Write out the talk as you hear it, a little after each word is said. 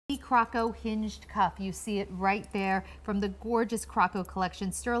Croco hinged cuff. You see it right there from the gorgeous Croco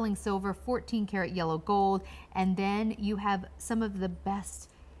collection, sterling silver, 14 karat yellow gold, and then you have some of the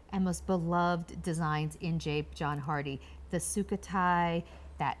best and most beloved designs in Jape John Hardy. The Sukhothai,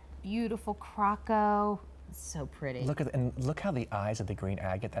 that beautiful Croco. So pretty. Look how the eyes of the green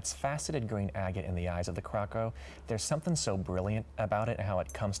agate, that's faceted green agate in the eyes of the Croco. There's something so brilliant about it and how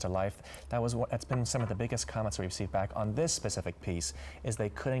it comes to life. That's been some of the biggest comments we received back on this specific piece, is they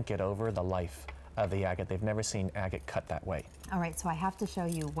couldn't get over the life of the agate. They've never seen agate cut that way. All right, so I have to show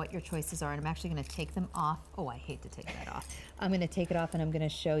you what your choices are, and I'm actually going to take them off. Oh, I hate to take that off. I'm going to take it off and I'm going to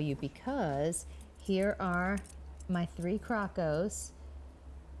show you, because here are my 3 Crocos.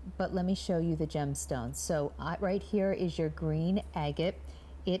 But let me show you the gemstones. So right here is your green agate.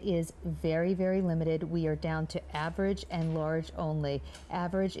 It is very, very limited. We are down to average and large only.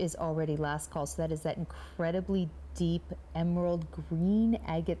 Average is already last call, so that is that incredibly deep emerald green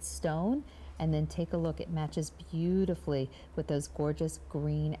agate stone. And then take a look, it matches beautifully with those gorgeous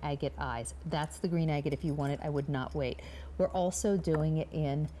green agate eyes. That's the green agate. If you want it, I would not wait. We're also doing it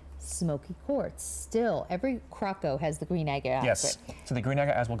in smoky quartz. Still, every Croco has the green agate outfit. Yes, so the green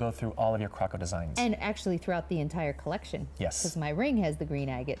agate eyes will go through all of your Croco designs. And actually throughout the entire collection. Yes. Because my ring has the green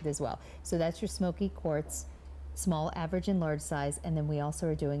agate as well. So that's your smoky quartz, small, average, and large size. And then we also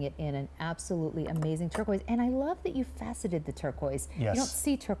are doing it in an absolutely amazing turquoise. And I love that you faceted the turquoise. Yes. You don't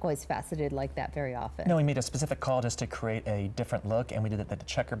see turquoise faceted like that very often. No, we made a specific call just to create a different look, and we did it at the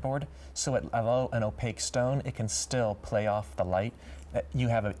checkerboard. So although an opaque stone, it can still play off the light. You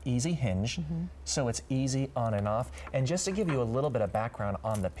have an easy hinge, so it's easy on and off. And just to give you a little bit of background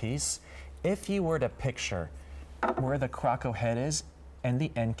on the piece, if you were to picture where the Croco head is and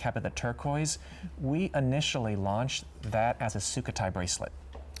the end cap of the turquoise, we initially launched that as a Sukhothai bracelet.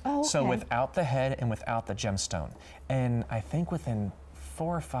 Oh, okay. So without the head and without the gemstone. And I think within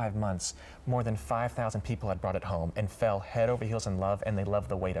 4 or 5 months, more than 5,000 people had brought it home and fell head over heels in love, and they loved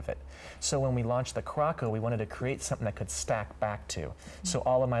the weight of it. So when we launched the Croco, we wanted to create something that could stack back to. So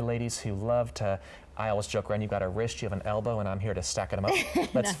all of my ladies who love to, I always joke around, you've got a wrist, you have an elbow, and I'm here to stack them up.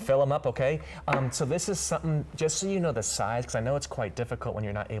 Let's fill them up, okay? So this is something, just so you know the size, because I know it's quite difficult when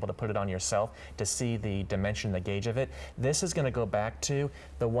you're not able to put it on yourself to see the dimension, the gauge of it. This is going to go back to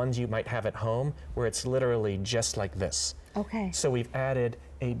the ones you might have at home, where it's literally just like this. Okay. So we've added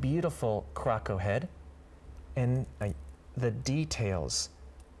a beautiful Croco head, and the details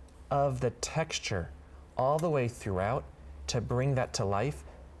of the texture all the way throughout to bring that to life.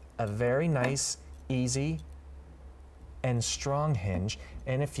 A very nice, easy, and strong hinge.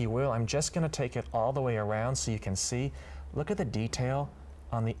 And if you will, I'm just going to take it all the way around so you can see. Look at the detail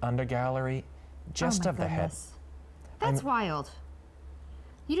on the undergallery just of the head. That's wild.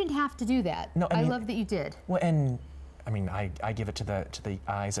 You didn't have to do that. No, I mean, love that you did. Well, and I mean, I give it to the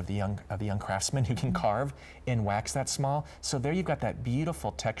eyes of the young craftsman who can carve in wax that small. So there you've got that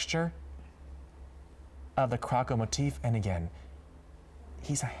beautiful texture of the Croco motif. And again,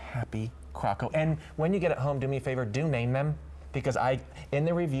 he's a happy Croco. And when you get it home, do me a favor, do name them. Because in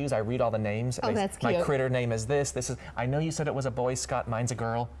the reviews, I read all the names. Oh, that's cute. My critter name is this. This is. I know you said it was a boy, Scott. Mine's a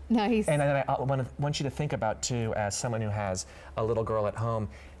girl. Nice. And I want you to think about, too, as someone who has a little girl at home,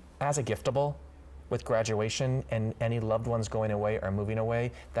 as a giftable, with graduation and any loved ones going away or moving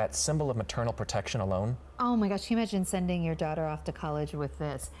away, that symbol of maternal protection alone. Oh my gosh, can you imagine sending your daughter off to college with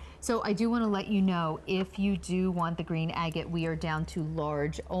this? So I do want to let you know, if you do want the green agate, we are down to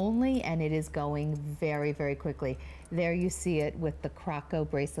large only, and it is going very, very quickly. There you see it with the Croco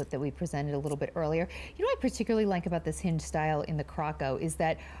bracelet that we presented a little bit earlier. You know what I particularly like about this hinge style in the Croco is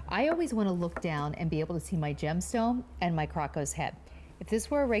that I always want to look down and be able to see my gemstone and my Croco's head. If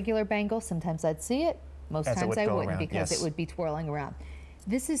this were a regular bangle, sometimes I'd see it. Most times I wouldn't, because it would be twirling around.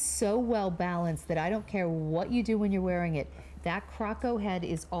 This is so well balanced that I don't care what you do when you're wearing it. That Croco head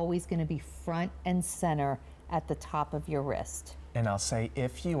is always going to be front and center at the top of your wrist. And I'll say,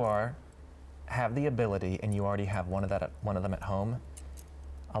 if you have the ability and you already have one of them at home,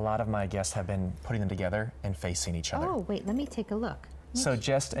 a lot of my guests have been putting them together and facing each other. Oh, wait, let me take a look. So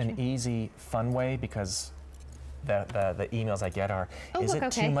just an easy, fun way, because the emails I get are, is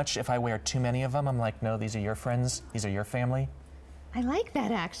it too much if I wear too many of them? I'm like, no, these are your friends, these are your family. I like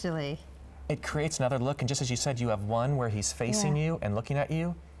that, actually. It creates another look, and just as you said, you have one where he's facing you and looking at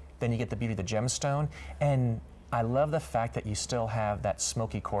you, then you get the beauty of the gemstone, and I love the fact that you still have that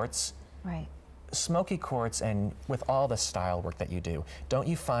smoky quartz. Right. Smoky quartz, and with all the style work that you do, don't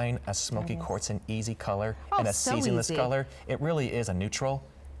you find a smoky quartz an easy color and a seasonless color? It really is a neutral.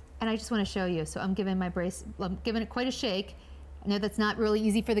 And I just want to show you. So I'm giving my I'm giving it quite a shake. I know that's not really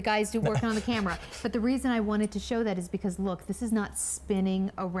easy for the guys to work on the camera, but the reason I wanted to show that is because look, this is not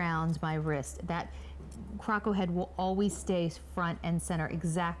spinning around my wrist. That Croco head will always stay front and center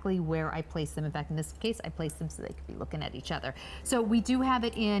exactly where I place them. In fact, in this case, I placed them so they could be looking at each other. So we do have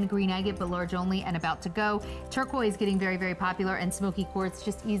it in green agate, but large only and about to go. Turquoise getting very, very popular, and smoky quartz,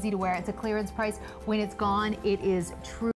 just easy to wear. It's a clearance price. When it's gone, it is true.